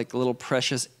row like little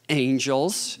precious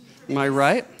angels. Am I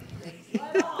right?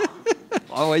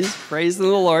 Always praising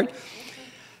the Lord.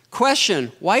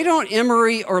 Question, why don't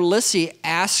Emery or Lissy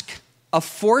ask a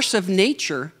force of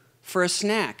nature for a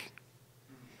snack?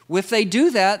 If they do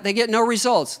that, they get no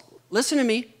results. Listen to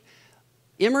me.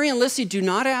 Emery and Lissy do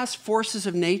not ask forces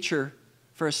of nature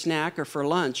for a snack or for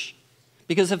lunch,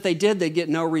 because if they did, they'd get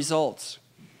no results.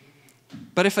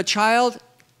 But if a child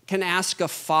can ask a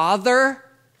father,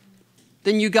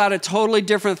 then you got a totally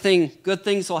different thing. Good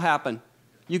things will happen.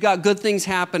 You got good things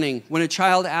happening when a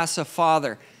child asks a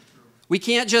father. We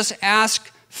can't just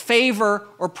ask favor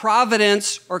or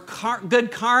providence or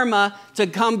good karma to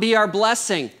come be our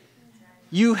blessing.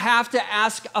 You have to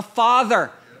ask a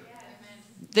father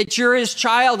that you're his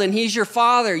child and he's your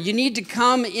father. You need to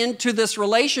come into this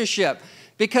relationship,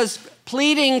 because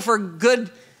pleading for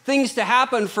good things to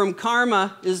happen from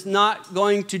karma is not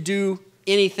going to do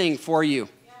anything for you.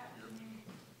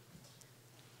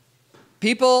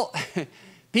 People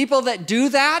that do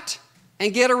that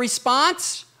and get a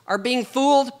response are being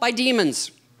fooled by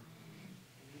demons.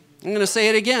 I'm going to say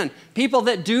it again. People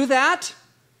that do that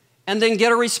and then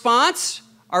get a response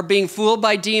are being fooled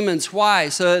by demons. Why?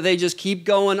 So that they just keep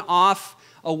going off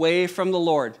away from the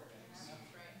Lord.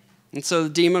 And so the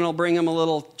demon will bring them a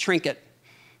little trinket,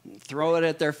 throw it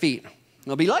at their feet.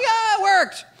 They'll be like, it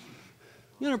worked.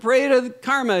 I'm going to pray to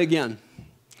karma again,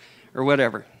 or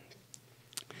whatever.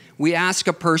 We ask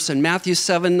a person, Matthew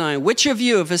 7:9, which of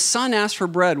you, if his son asks for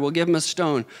bread, will give him a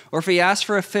stone? Or if he asks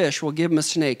for a fish, will give him a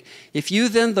snake? If you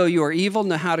then, though you are evil,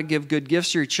 know how to give good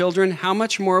gifts to your children, how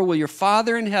much more will your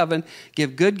Father in heaven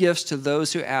give good gifts to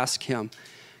those who ask him?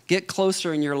 Get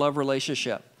closer in your love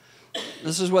relationship.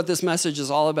 This is what this message is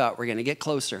all about. We're going to get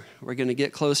closer. We're going to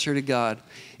get closer to God.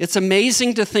 It's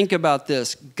amazing to think about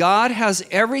this. God has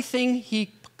everything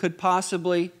he could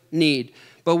possibly need,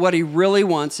 but what he really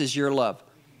wants is your love.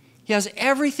 He has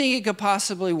everything he could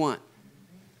possibly want.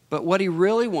 But what he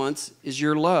really wants is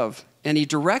your love. And he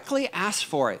directly asks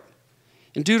for it.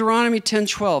 In Deuteronomy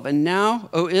 10:12, and now,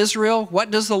 O Israel,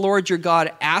 what does the Lord your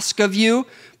God ask of you?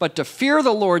 But to fear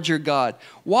the Lord your God,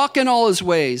 walk in all his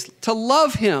ways, to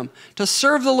love him, to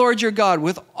serve the Lord your God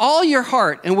with all your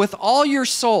heart and with all your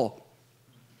soul.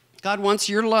 God wants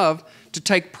your love to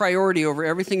take priority over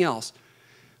everything else.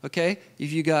 Okay,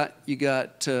 if you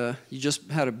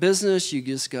just had a business, you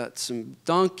just got some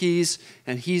donkeys,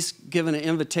 and he's given an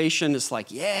invitation. It's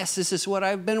like, yes, this is what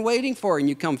I've been waiting for, and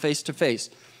you come face to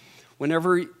face.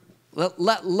 Whenever,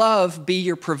 let love be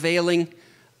your prevailing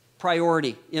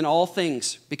priority in all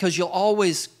things, because you'll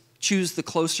always choose the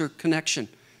closer connection.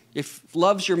 If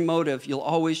love's your motive, you'll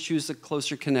always choose the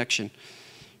closer connection.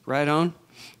 Right on?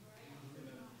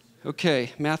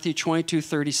 Okay, Matthew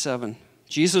 22:37.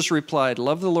 Jesus replied,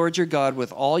 love the Lord your God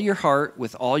with all your heart,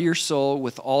 with all your soul,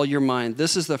 with all your mind.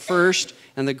 This is the first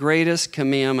and the greatest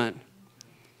commandment.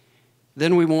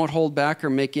 Then we won't hold back or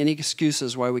make any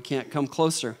excuses why we can't come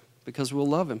closer, because we'll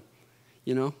love him,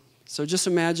 you know? So just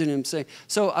imagine him saying,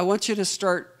 so I want you to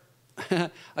start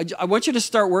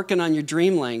working on your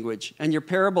dream language and your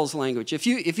parables language. If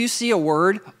you see a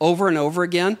word over and over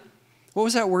again, what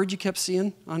was that word you kept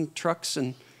seeing on trucks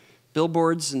and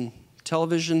billboards and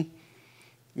television?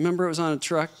 Remember it was on a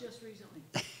truck? Just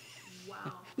recently.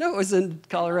 Wow. No, it was in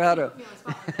Colorado.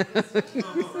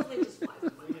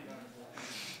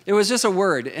 It was just a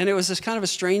word, and it was just kind of a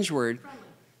strange word.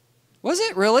 Was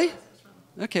it really?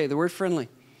 Okay, the word friendly.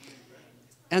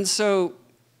 And so,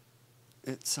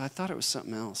 I thought it was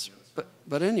something else.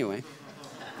 But anyway,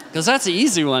 because that's the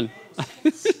easy one.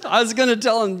 I was going to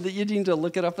tell him that you need to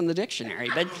look it up in the dictionary,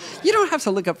 but you don't have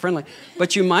to look up friendly.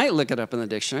 But you might look it up in the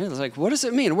dictionary. It's like, what does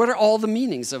it mean? What are all the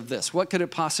meanings of this? What could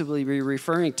it possibly be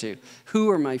referring to? Who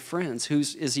are my friends?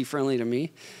 Is he friendly to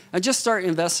me? And just start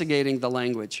investigating the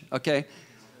language, okay?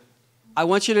 I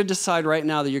want you to decide right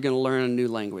now that you're going to learn a new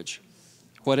language,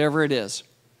 whatever it is.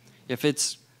 If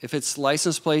it's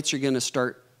license plates, you're going to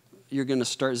start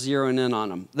zeroing in on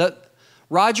them.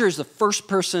 Roger is the first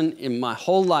person in my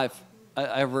whole life I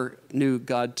ever knew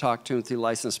God talked to him through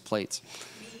license plates.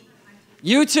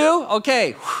 You too?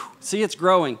 Okay. See, it's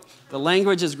growing. The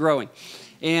language is growing.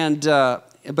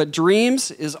 But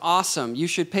dreams is awesome. You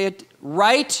should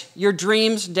write your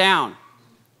dreams down.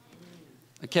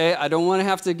 Okay? I don't want to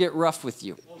have to get rough with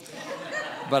you.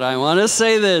 But I want to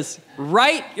say this.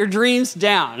 Write your dreams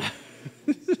down.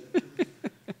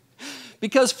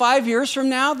 Because 5 years from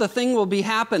now, the thing will be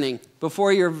happening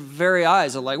before your very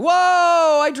eyes. Are like,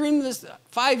 whoa, I dreamed this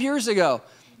 5 years ago.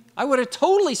 I would have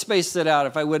totally spaced it out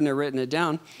if I wouldn't have written it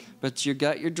down. But you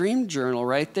got your dream journal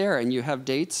right there, and you have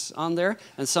dates on there.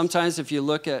 And sometimes if you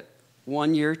look at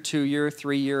 1 year, 2 year,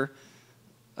 3 year,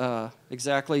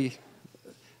 exactly,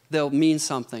 they'll mean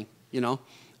something, you know.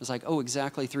 It's like, oh,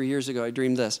 exactly 3 years ago I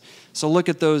dreamed this. So look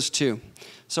at those too.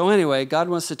 So anyway, God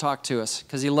wants to talk to us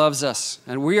because he loves us.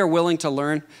 And we are willing to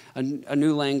learn a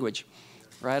new language.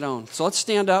 Right on. So let's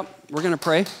stand up. We're going to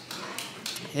pray.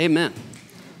 Amen.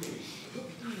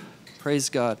 Praise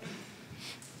God.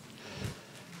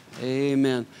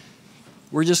 Amen.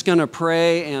 We're just going to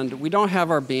pray, and we don't have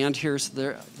our band here,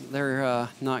 so they're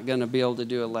not going to be able to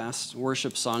do a last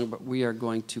worship song, but we are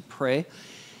going to pray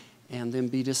and then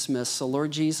be dismissed. So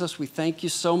Lord Jesus, we thank you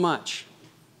so much.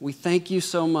 We thank you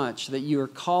so much that you are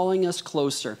calling us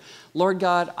closer. Lord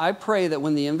God, I pray that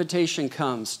when the invitation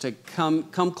comes to come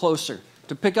closer,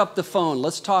 to pick up the phone,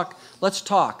 let's talk,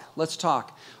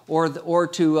 or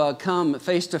to come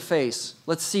face to face,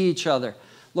 let's see each other.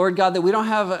 Lord God, that we don't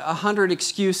have 100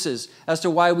 excuses as to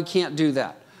why we can't do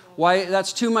that. Why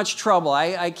that's too much trouble.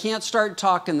 I can't start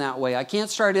talking that way. I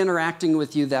can't start interacting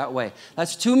with you that way.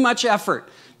 That's too much effort.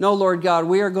 No, Lord God,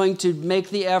 we are going to make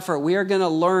the effort. We are going to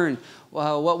learn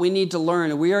what we need to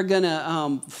learn. We are going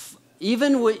to,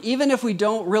 even if we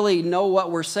don't really know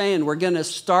what we're saying, we're going to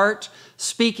start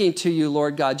speaking to you,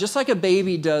 Lord God, just like a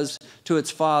baby does to its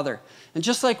father. And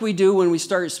just like we do when we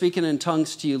start speaking in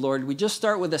tongues to you, Lord, we just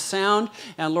start with a sound,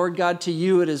 and Lord God, to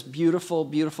you it is beautiful,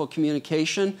 beautiful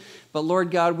communication. But Lord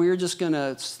God, we're just going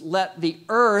to let the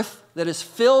earth that is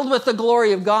filled with the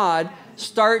glory of God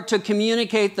start to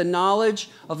communicate the knowledge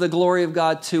of the glory of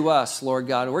God to us, Lord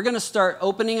God. We're going to start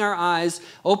opening our eyes,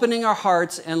 opening our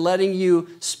hearts, and letting you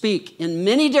speak in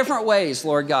many different ways,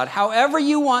 Lord God. However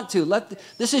you want to.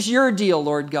 This is your deal,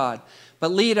 Lord God.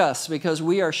 But lead us, because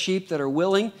we are sheep that are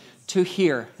willing to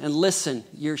hear and listen.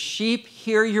 Your sheep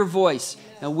hear your voice,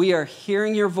 and we are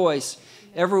hearing your voice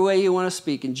every way you want to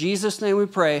speak. In Jesus' name we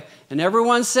pray. And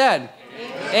everyone said,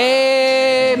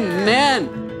 Amen.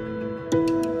 Amen.